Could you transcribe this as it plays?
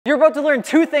You're about to learn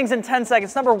two things in 10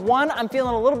 seconds. Number one, I'm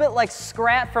feeling a little bit like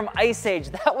Scrat from Ice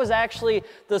Age. That was actually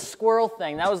the squirrel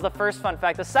thing. That was the first fun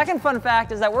fact. The second fun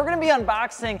fact is that we're gonna be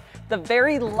unboxing the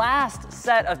very last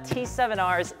set of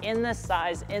T7Rs in this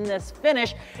size, in this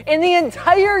finish, in the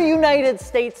entire United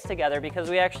States together, because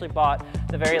we actually bought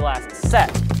the very last set.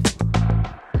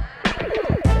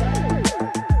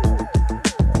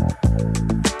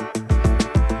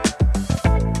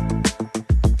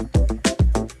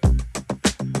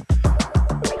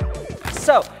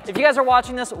 So, if you guys are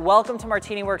watching this, welcome to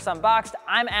MartiniWorks Unboxed.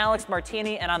 I'm Alex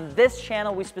Martini, and on this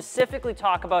channel, we specifically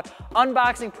talk about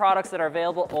unboxing products that are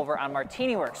available over on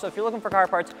MartiniWorks. So if you're looking for car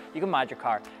parts, you can mod your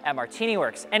car at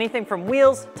MartiniWorks. Anything from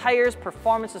wheels, tires,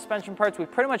 performance, suspension parts, we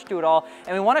pretty much do it all,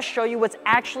 and we want to show you what's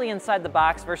actually inside the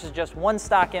box versus just one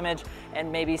stock image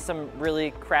and maybe some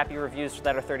really crappy reviews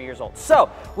that are 30 years old. So,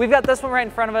 we've got this one right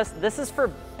in front of us. This is for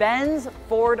Ben's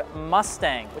Ford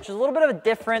Mustang, which is a little bit of a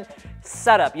different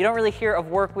setup. You don't really hear of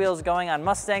work wheels going on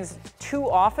Mustangs too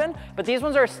often, but these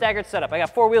ones are a staggered setup. I got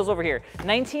 4 wheels over here,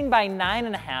 19 by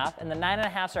 9.5, and the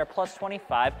 9.5s are a plus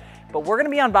 25, but we're gonna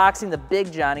be unboxing the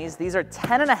big Johnnies. These are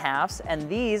 10.5s, and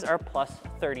these are plus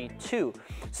 32.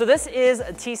 So this is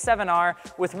a T7R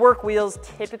with work wheels.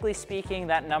 Typically speaking,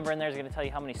 that number in there is gonna tell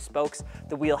you how many spokes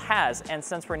the wheel has. And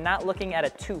since we're not looking at a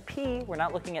 2P, we're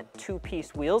not looking at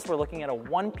 2-piece wheels, we're looking at a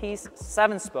 1-piece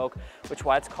 7-spoke, which is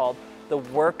why it's called the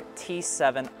WORK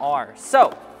T7R.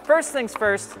 So, first things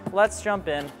first, let's jump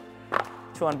in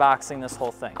to unboxing this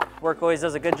whole thing. WORK always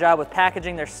does a good job with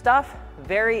packaging their stuff,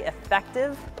 very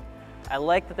effective. I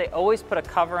like that they always put a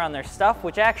cover on their stuff,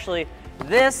 which actually,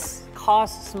 this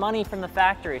costs money from the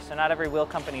factory, so not every wheel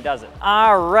company does it.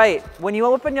 All right, when you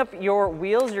open up your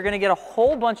wheels, you're gonna get a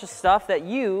whole bunch of stuff that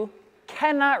you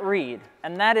cannot read,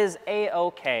 and that is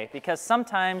a-okay, because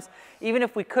sometimes, even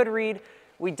if we could read,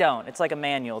 we don't. It's like a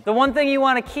manual. The one thing you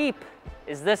want to keep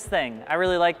is this thing. I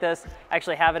really like this. I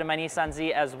actually have it in my Nissan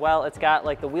Z as well. It's got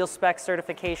like the wheel spec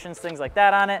certifications, things like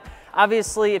that on it.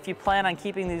 Obviously, if you plan on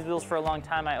keeping these wheels for a long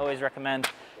time, I always recommend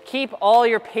keep all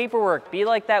your paperwork. Be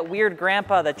like that weird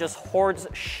grandpa that just hoards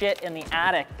shit in the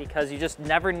attic because you just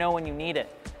never know when you need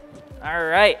it. All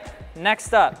right,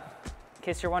 next up, in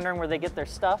case you're wondering where they get their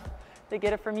stuff, they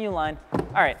get it from Uline.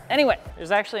 All right, anyway,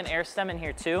 there's actually an air stem in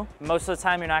here too. Most of the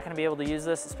time you're not gonna be able to use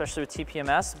this, especially with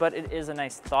TPMS, but it is a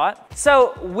nice thought.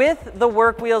 So with the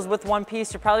work wheels with one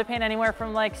piece, you're probably paying anywhere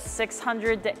from like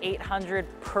 600 to 800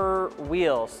 per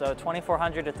wheel. So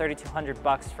 2,400 to 3,200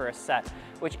 bucks for a set,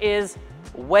 which is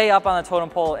way up on the totem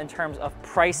pole in terms of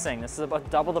pricing. This is about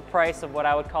double the price of what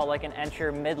I would call like an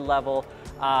entry mid-level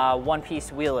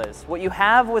one-piece wheel is. What you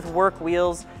have with work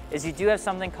wheels is you do have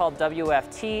something called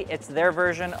WFT. It's their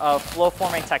version of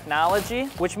flow-forming technology,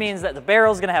 which means that the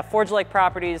barrel is gonna have forge-like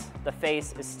properties, the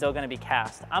face is still gonna be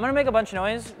cast. I'm gonna make a bunch of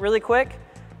noise really quick.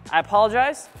 I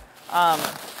apologize.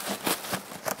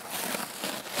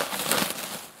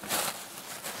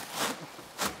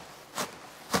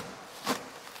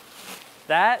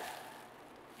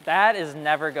 That is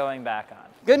never going back on.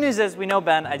 Good news is we know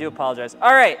Ben, I do apologize.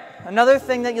 All right, another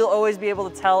thing that you'll always be able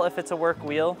to tell if it's a work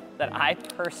wheel that I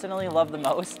personally love the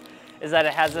most is that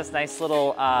it has this nice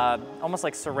little, almost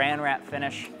like saran wrap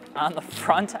finish on the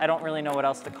front. I don't really know what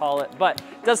else to call it, but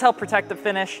it does help protect the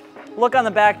finish. Look on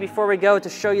the back before we go to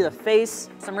show you the face.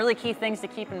 Some really key things to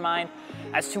keep in mind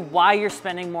as to why you're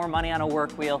spending more money on a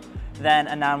work wheel than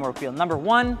a non-work wheel. Number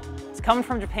one, it's coming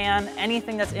from Japan.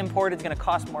 Anything that's imported is gonna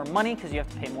cost more money because you have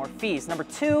to pay more fees. Number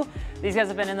two, these guys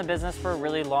have been in the business for a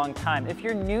really long time. If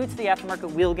you're new to the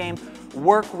aftermarket wheel game,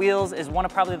 Work Wheels is one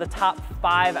of probably the top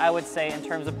 5, I would say, in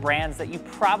terms of brands that you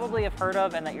probably have heard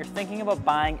of and that you're thinking about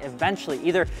buying eventually,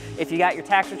 either if you got your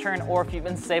tax return or if you've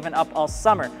been saving up all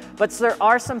summer. But so there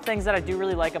are some things that I do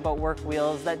really like about Work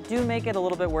Wheels that do make it a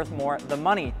little bit worth more the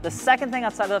money. The second thing,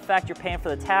 outside of the fact you're paying for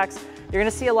the tax, you're gonna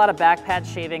see a lot of back pad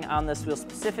shaving on this wheel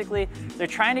specifically. They're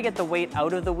trying to get the weight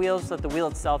out of the wheels so that the wheel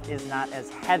itself is not as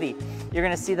heavy. You're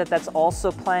gonna see that that's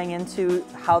also playing into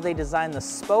how they design the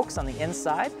spokes on the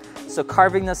inside. So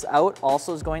carving this out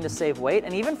also is going to save weight.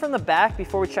 And even from the back,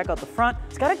 before we check out the front,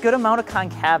 it's got a good amount of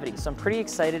concavity. So I'm pretty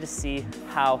excited to see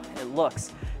how it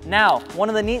looks. Now, one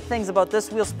of the neat things about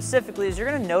this wheel specifically is you're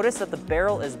gonna notice that the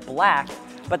barrel is black,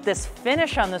 but this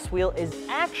finish on this wheel is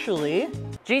actually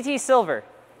GT silver.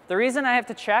 The reason I have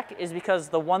to check is because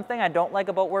the one thing I don't like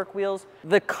about work wheels,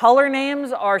 the color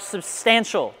names are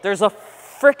substantial. There's a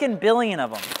frickin' billion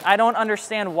of them. I don't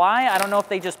understand why. I don't know if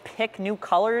they just pick new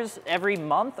colors every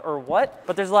month or what,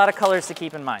 but there's a lot of colors to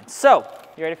keep in mind. So,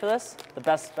 you ready for this? The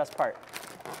best part.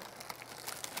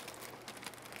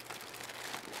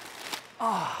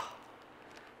 Oh,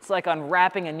 it's like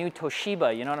unwrapping a new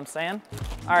Toshiba, you know what I'm saying?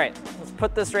 All right, let's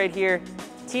put this right here.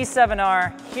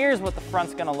 T7R, here's what the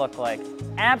front's gonna look like.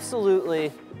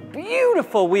 Absolutely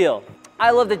beautiful wheel.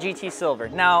 I love the GT Silver.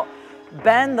 Now,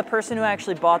 Ben, the person who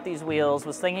actually bought these wheels,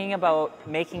 was thinking about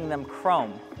making them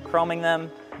chroming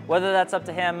them. Whether that's up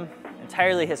to him,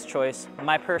 entirely his choice.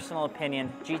 My personal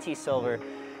opinion, GT Silver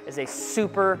is a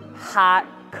super hot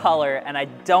color, and I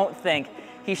don't think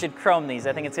he should chrome these.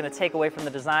 I think it's gonna take away from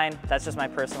the design. That's just my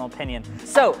personal opinion.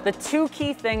 So the two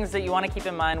key things that you wanna keep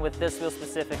in mind with this wheel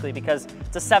specifically, because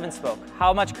it's a 7-spoke.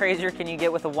 How much crazier can you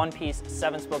get with a one-piece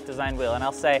 7-spoke design wheel? And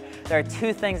I'll say there are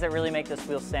two things that really make this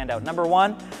wheel stand out. Number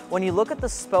one, when you look at the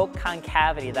spoke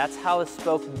concavity, that's how a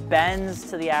spoke bends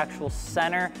to the actual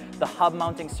center, the hub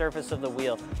mounting surface of the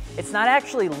wheel. It's not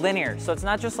actually linear, so it's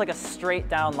not just like a straight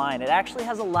down line. It actually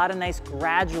has a lot of nice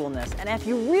gradualness. And if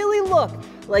you really look,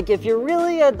 like if you're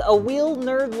really a wheel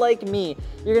nerd like me,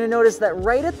 you're gonna notice that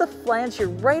right at the flange here,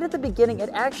 right at the beginning, it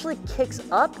actually kicks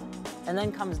up and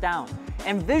then comes down.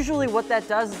 And visually what that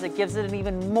does is it gives it an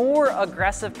even more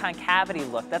aggressive concavity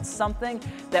look. That's something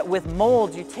that with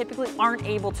molds you typically aren't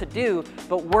able to do,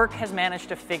 but WORK has managed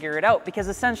to figure it out because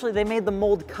essentially they made the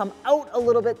mold come out a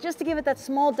little bit just to give it that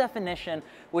small definition,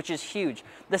 which is huge.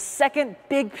 The second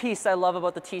big piece I love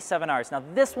about the T7Rs, now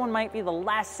this one might be the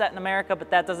last set in America, but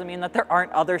that doesn't mean that there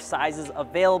aren't other sizes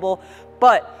available.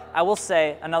 But I will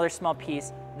say another small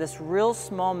piece, this real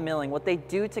small milling, what they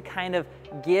do to kind of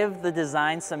give the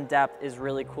design some depth is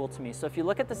really cool to me. So if you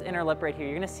look at this inner lip right here,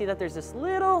 you're gonna see that there's this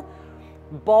little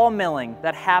ball milling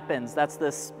that happens. That's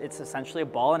this, it's essentially a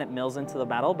ball and it mills into the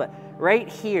metal, but right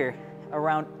here,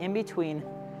 around in between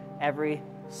every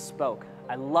spoke.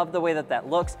 I love the way that that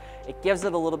looks. It gives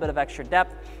it a little bit of extra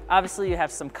depth. Obviously you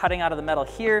have some cutting out of the metal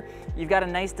here. You've got a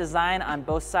nice design on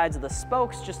both sides of the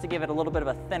spokes just to give it a little bit of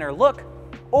a thinner look.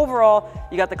 Overall,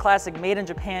 you got the classic made in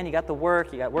Japan, you got the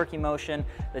WORK, you got WORK Emotion,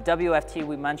 the WFT,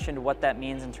 we mentioned what that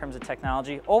means in terms of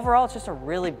technology. Overall, it's just a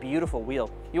really beautiful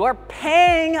wheel. You are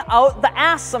paying out the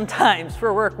ass sometimes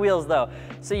for WORK wheels though.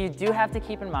 So you do have to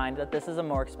keep in mind that this is a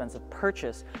more expensive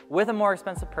purchase. With a more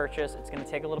expensive purchase, it's gonna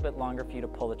take a little bit longer for you to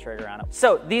pull the trigger on it.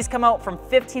 So these come out from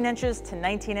 15 inches to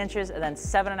 19 inches and then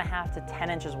 7.5 to 10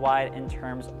 inches wide in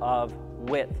terms of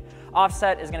width.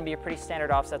 Offset is gonna be a pretty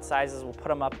standard offset sizes. We'll put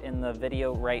them up in the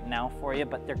video right now for you,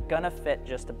 but they're gonna fit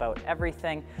just about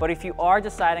everything. But if you are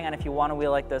deciding on if you want a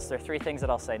wheel like this, there are three things that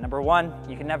I'll say. Number one,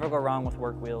 you can never go wrong with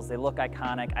WORK wheels. They look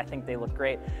iconic. I think they look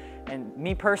great. And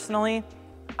me personally,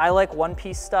 I like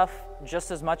one-piece stuff just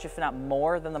as much, if not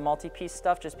more, than the multi-piece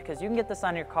stuff, just because you can get this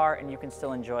on your car and you can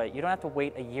still enjoy it. You don't have to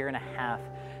wait a year and a half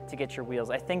to get your wheels.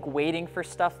 I think waiting for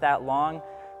stuff that long,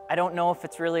 I don't know if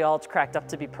it's really all it's cracked up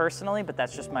to be personally, but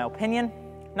that's just my opinion.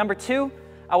 Number two,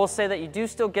 I will say that you do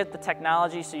still get the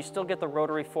technology, so you still get the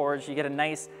rotary forge, you get a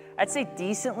nice, I'd say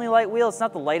decently light wheel. It's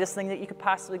not the lightest thing that you could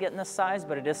possibly get in this size,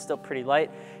 but it is still pretty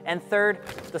light. And third,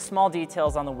 the small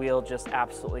details on the wheel just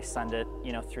absolutely send it,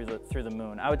 you know, through the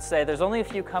moon. I would say there's only a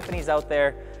few companies out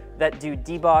there that do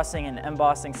debossing and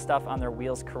embossing stuff on their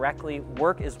wheels correctly.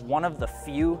 WORK is one of the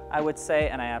few, I would say,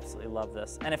 and I absolutely love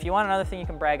this. And if you want another thing you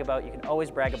can brag about, you can always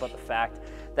brag about the fact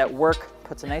that WORK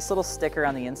puts a nice little sticker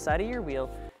on the inside of your wheel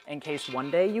in case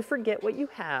one day you forget what you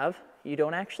have. You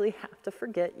don't actually have to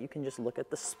forget. You can just look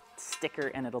at the sticker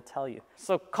and it'll tell you.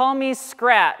 So call me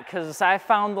Scrat, because I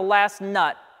found the last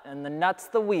nut, and the nut's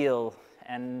the wheel,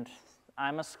 and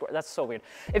I'm a square. That's so weird.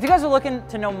 If you guys are looking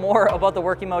to know more about the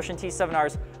WORK Emotion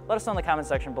T7Rs, let us know in the comment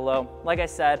section below. Like I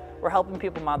said, we're helping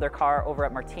people mod their car over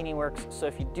at MartiniWorks, so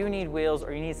if you do need wheels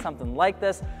or you need something like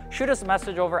this, shoot us a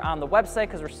message over on the website,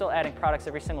 because we're still adding products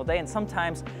every single day, and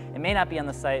sometimes it may not be on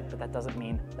the site, but that doesn't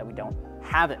mean that we don't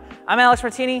have it. I'm Alex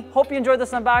Martini. Hope you enjoyed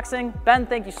this unboxing. Ben,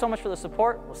 thank you so much for the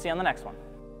support. We'll see you on the next one.